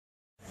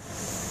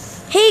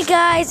Hey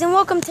guys, and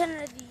welcome to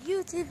another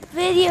YouTube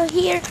video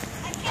here.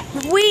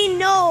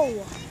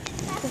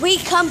 We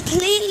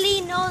completely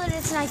know that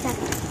it's nighttime.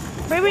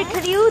 Bruu,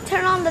 could you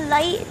turn on the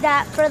light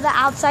for the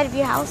outside of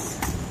your house?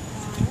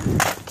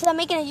 Because I'm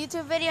making a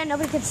YouTube video and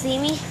nobody can see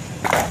me.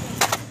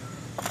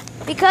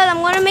 Because I'm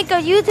going to make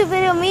a YouTube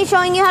video of me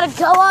showing you how to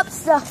go up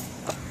stuff.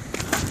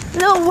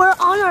 Look, we're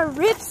on our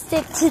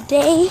ripstick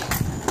today.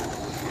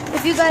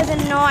 If you guys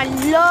didn't know, I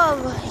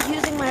love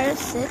using my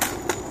ripstick.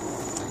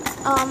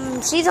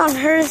 She's on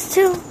hers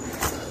too.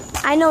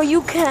 I know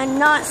you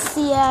cannot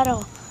see at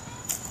all.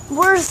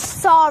 We're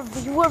sorry.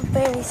 We're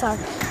very sorry.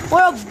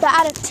 We're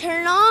about to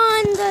turn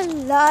on the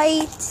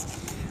light.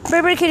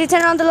 Bruu, can you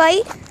turn on the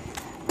light?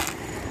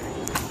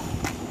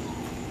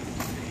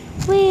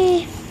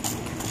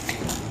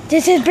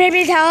 This is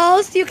Bruu's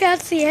house. You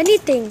can't see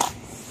anything.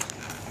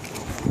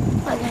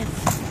 Okay.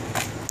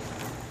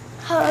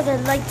 Oh, the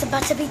light's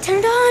about to be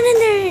turned on,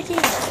 and there it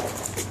is.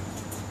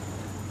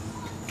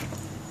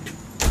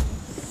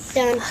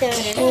 Dun, dun,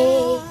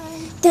 Okay.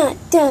 Dun,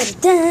 dun,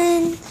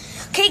 dun.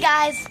 Okay,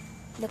 guys.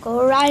 Look what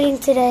we're riding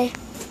today.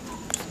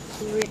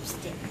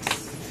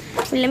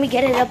 Ripsticks. Let me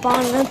get it up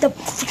on the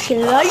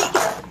freaking light.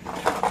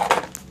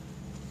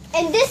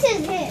 And this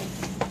is his.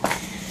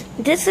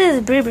 This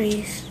is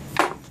Bruu's.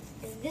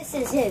 This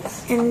is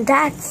his. And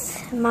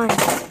that's mine.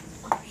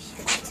 Oh,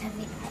 shit, it's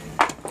heavy.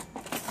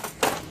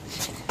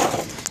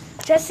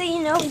 Just so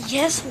you know,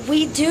 yes,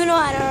 we do know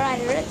how to ride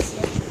a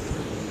ripstick.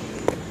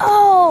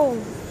 Oh!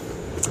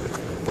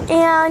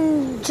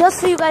 And just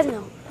so you guys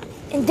know,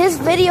 in this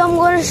video, I'm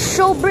going to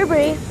show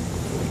Brianna,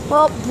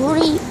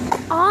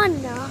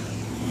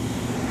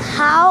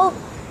 how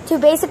to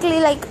basically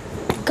like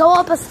go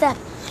up a step,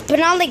 but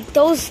not like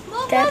those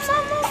steps.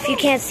 If you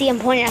can't see, I'm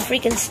pointing at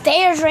freaking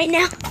stairs right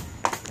now.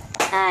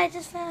 I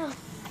just fell.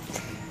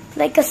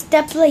 Like a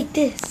step like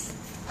this.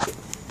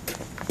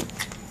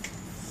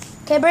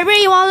 Okay, Brianna,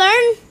 you want to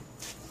learn?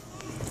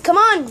 Come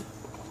on.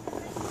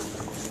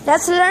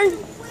 Let's learn.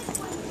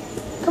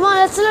 Come on,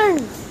 let's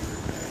learn.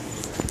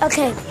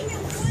 Okay.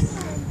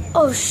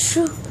 Oh,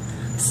 shoot.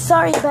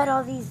 Sorry about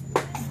all these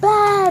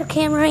bad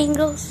camera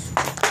angles.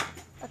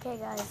 Okay,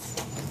 guys.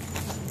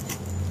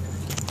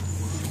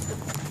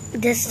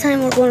 This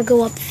time we're going to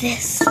go up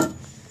this.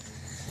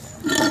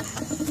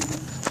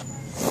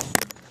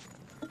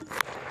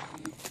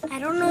 I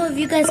don't know if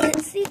you guys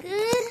can see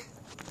good.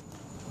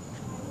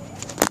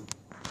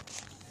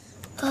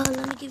 Oh,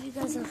 let me give you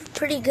guys a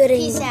pretty good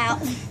angle. Peace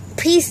out.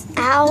 Peace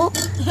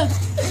out.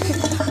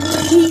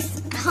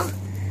 Peace out.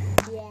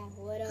 Yeah,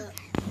 what up?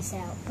 Peace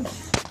out.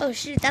 Oh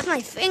shoot, that's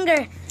my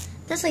finger.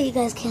 That's why you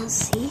guys can't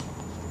see.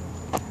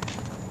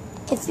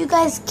 If you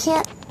guys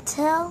can't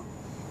tell,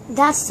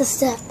 that's the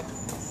step.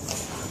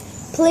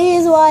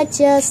 Please watch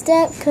your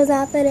step, cause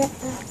I put it.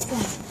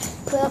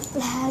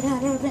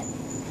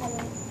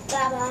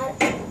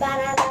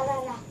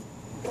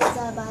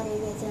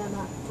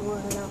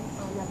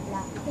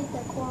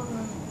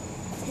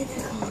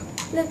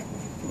 Look,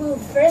 well,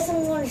 first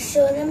I'm going to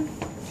show them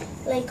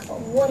like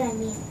what I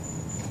mean.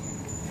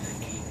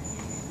 Okay.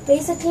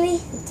 Basically,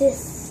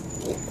 this.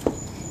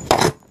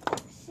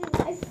 Shoot,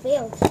 I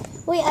failed.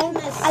 Wait, I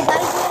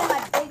gotta do it in my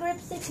big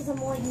ripstick because I'm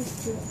more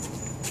used to it.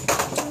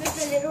 Can you make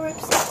the little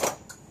ripstick?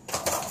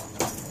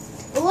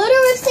 The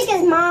little ripstick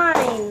is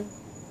mine.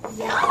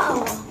 Yeah.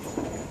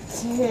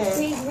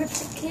 Big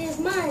ripstick is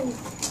mine.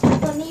 I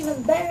have an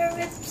even better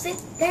ripstick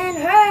than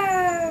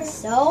hers.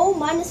 So,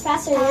 mine is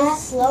faster and yours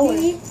is slower.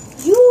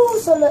 You,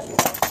 so look.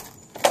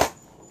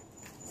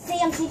 See,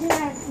 I'm teaching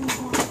her.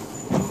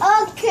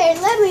 Okay,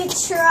 let me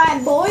try,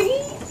 boy.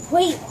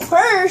 Wait,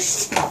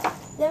 first,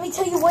 let me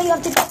tell you what you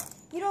have to do.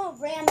 You don't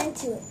ram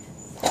into it.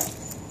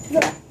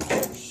 Look,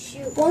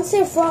 shoot. Once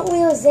your front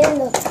wheel is in,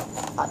 look,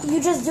 you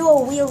just do a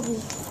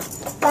wheelie.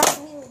 Back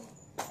wheel.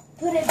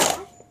 Put it back.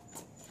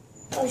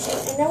 Oh shit,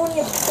 and then when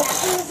your back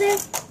wheel is in,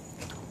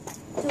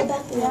 do a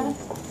back wheel.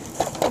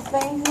 It's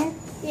right in here?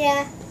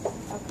 Yeah.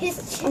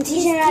 I'm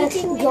teaching her how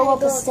to go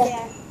up a step.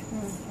 Okay.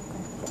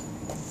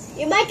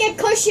 You might get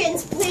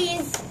cushions,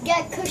 please.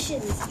 Get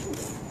cushions.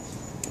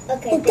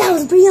 Okay. And that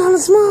was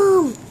Brianna's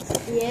mom.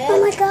 Yeah. Oh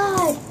my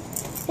god.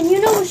 And you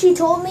know what she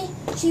told me?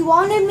 She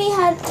wanted me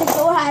how to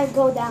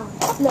go down.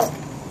 Look.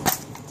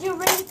 Do you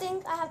really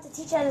think I have to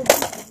teach her how to do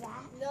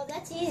that? No,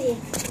 that's easy.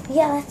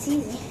 Yeah, that's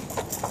easy.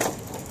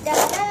 Da,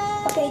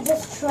 da. Okay,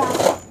 just try.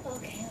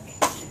 Okay.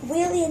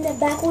 Wheelie and then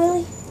back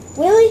wheelie.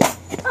 Wheelie?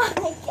 Oh,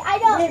 I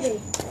don't. Really?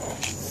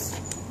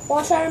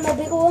 Want to try my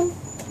bigger one?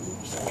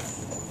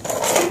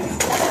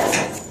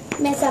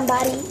 Met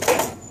somebody.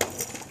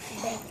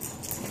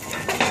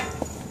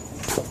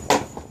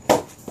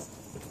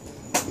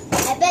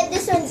 I bet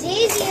this one's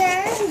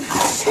easier.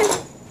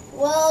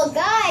 Well,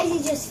 guys, he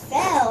just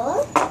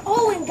fell.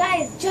 Oh, and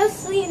guys,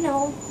 just so you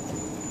know,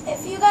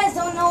 if you guys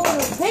don't know what a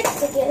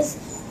ripstick is,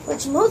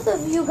 which most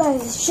of you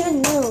guys should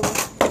know,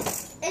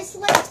 It's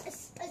like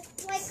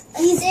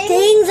these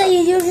things that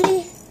you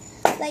usually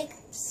like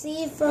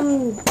see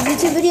from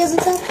YouTube videos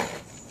and stuff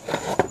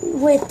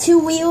with two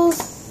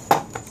wheels.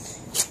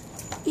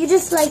 You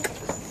just like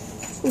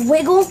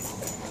wiggle,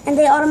 and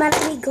they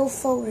automatically go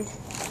forward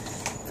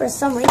for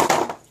some reason.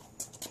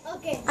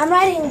 Okay. I'm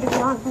riding the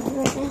lawn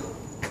right now.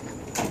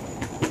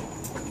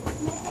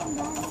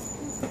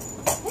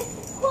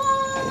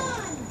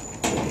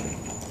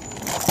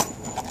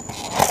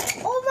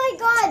 Oh my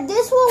God,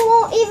 this one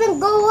won't even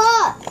go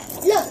up.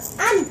 Look,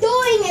 I'm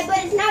doing it, but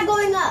it's not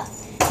going up.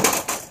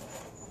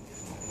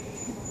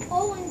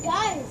 Oh, and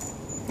guys,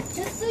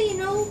 just so you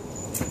know,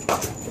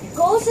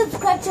 go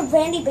subscribe to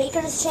Randy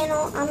Baker's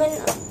channel. I'm in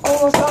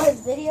almost all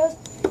his videos.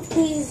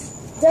 He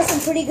does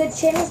some pretty good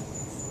channels.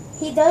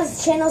 He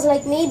does channels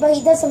like me, but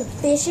he does some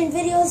fishing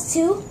videos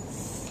too,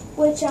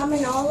 which I'm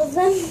in all of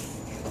them,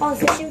 all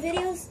fishing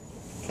videos.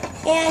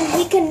 And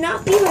he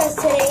cannot be with us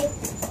today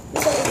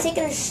because he's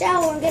taking a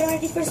shower and getting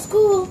ready for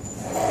school.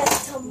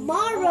 That's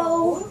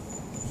tomorrow.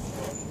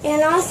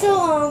 And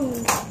also,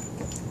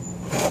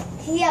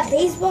 he had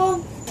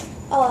baseball.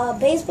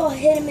 Baseball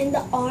hit him in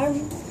the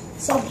arm.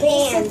 So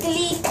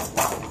basically,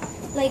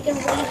 like it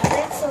really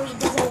hurt, so he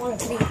doesn't want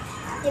to play.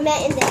 You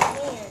meant in the hand.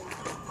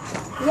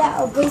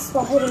 Yeah, a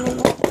baseball hit him in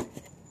the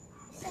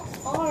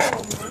arm.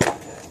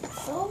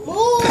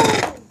 Move!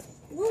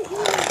 No, you go.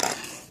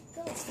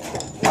 Let's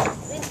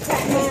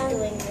practice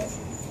doing this.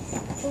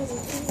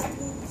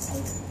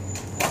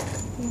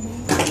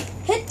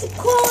 Hit the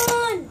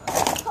corn!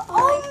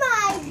 Oh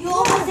my You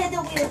almost did the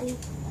wheelie.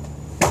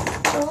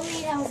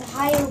 Only that was a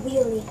higher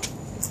wheelie.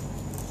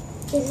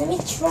 Okay, let me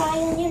try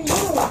on your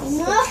little one.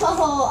 No, I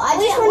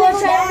just want want to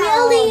to try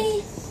go wheelie.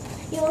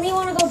 You only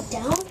want to go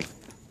down?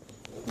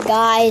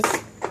 Guys,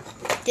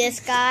 this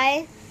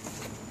guy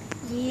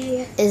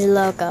Yeah. is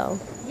loco.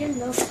 You're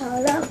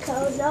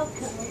loco.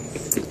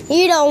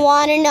 You don't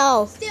want to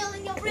know.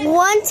 Stealing your rib.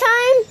 One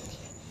time,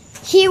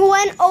 he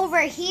went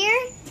over here,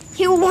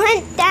 he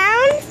went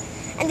down,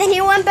 and then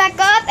he went back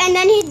up, and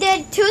then he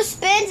did 2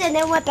 spins, and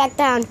then went back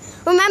down.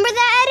 Remember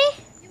that, Eddie?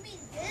 You mean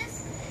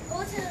this?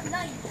 Go to the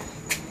light.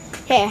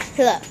 Here,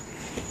 look.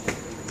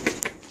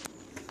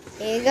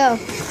 Here you go.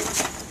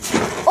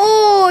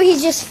 Oh, he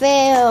just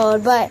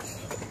failed, but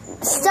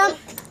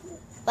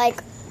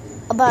like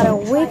about a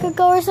week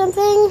ago or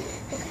something.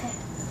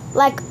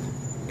 Like,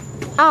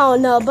 I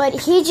don't know, but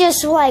he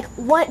just like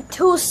went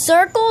 2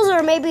 circles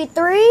or maybe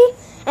 3,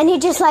 and he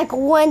just like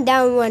went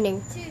down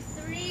running. 2,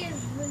 3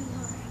 is really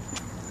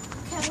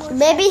hard.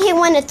 Maybe he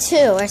went a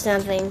 2 or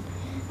something,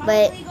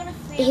 but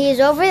he's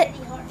over.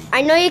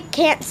 I know you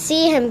can't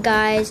see him,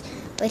 guys,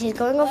 but he's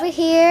going over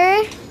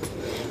here.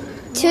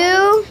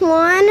 2,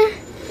 1,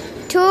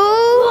 2.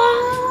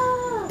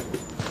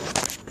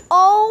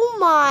 Oh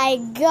my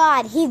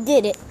God, he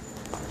did it.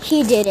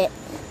 He did it.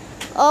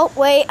 Oh,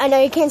 wait, I know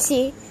you can't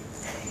see.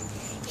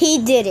 He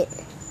did it.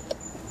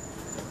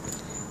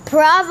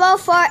 Bravo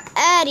for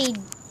Eddie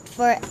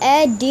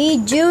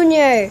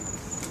Jr.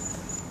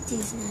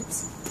 These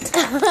nuts.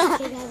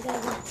 Okay,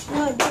 guys.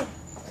 No, dude.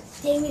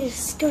 They need to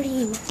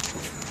scream.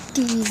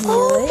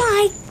 Oh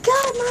my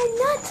God, my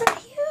nuts are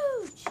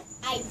huge.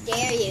 I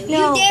dare you.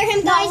 No, You dare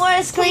him, guys? I want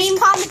to scream. Please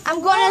comment I'm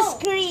going below. to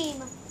scream.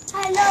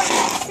 I love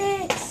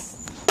lipsticks.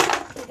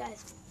 Okay, guys.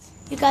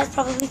 You guys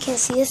probably can't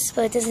see this,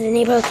 but this is the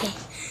neighbor. Okay.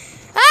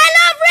 I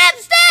love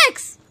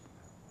lipsticks.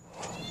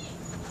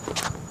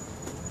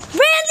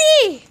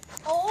 Randy!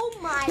 Oh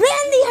my.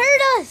 Randy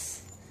hurt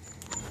us.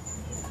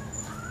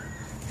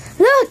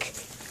 Look,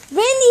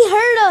 Randy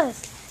hurt us.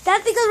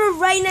 That's because we're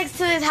right next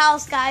to his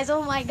house, guys.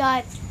 Oh my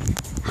God.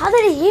 How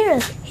did he hear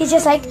us? He's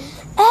just like,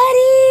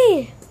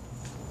 Eddie!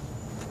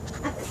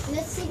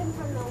 Let's see him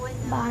from the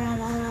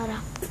window.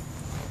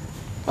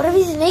 What if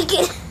he's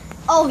naked?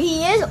 Oh,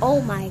 he is?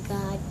 Oh my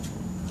God.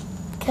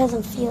 Because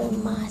I'm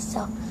feeling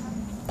myself.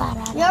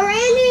 Yo,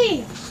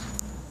 Randy!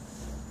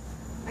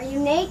 Are you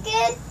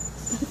naked?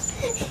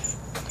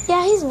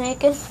 Yeah, he's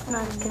naked.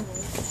 Not good.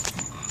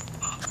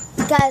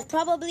 You guys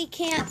probably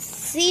can't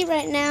see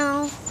right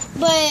now.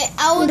 But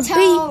I will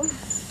tell.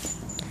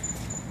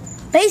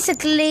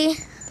 Basically,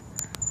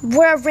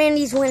 we're at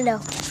Randy's window.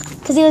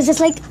 Because he was just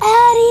like,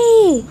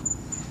 Eddie!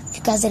 If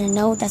you guys didn't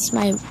know, that's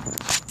my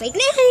fake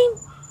name.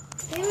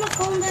 Give me my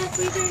phone back,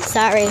 Peter.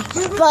 Sorry,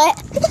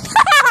 but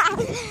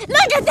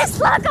look at this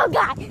loco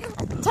guy.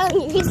 I'm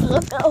telling you, he's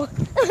loco.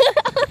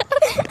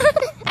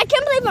 I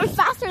can't believe I'm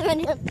faster than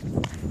him.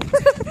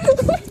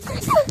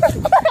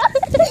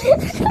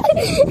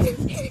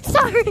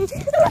 Sorry.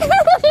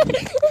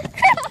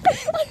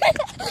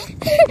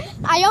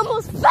 I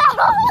almost fell.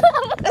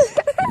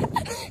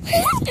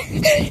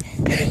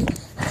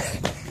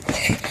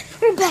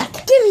 We're back.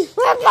 Gimme.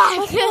 We're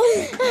back.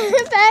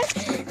 We're back.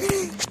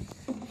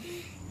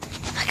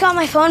 I got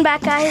my phone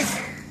back, guys.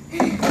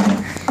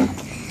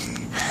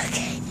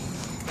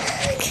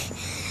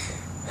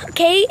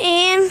 Okay,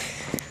 and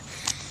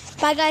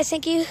bye, guys.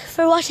 Thank you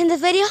for watching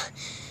this video.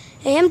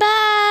 And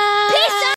bye. Peace out.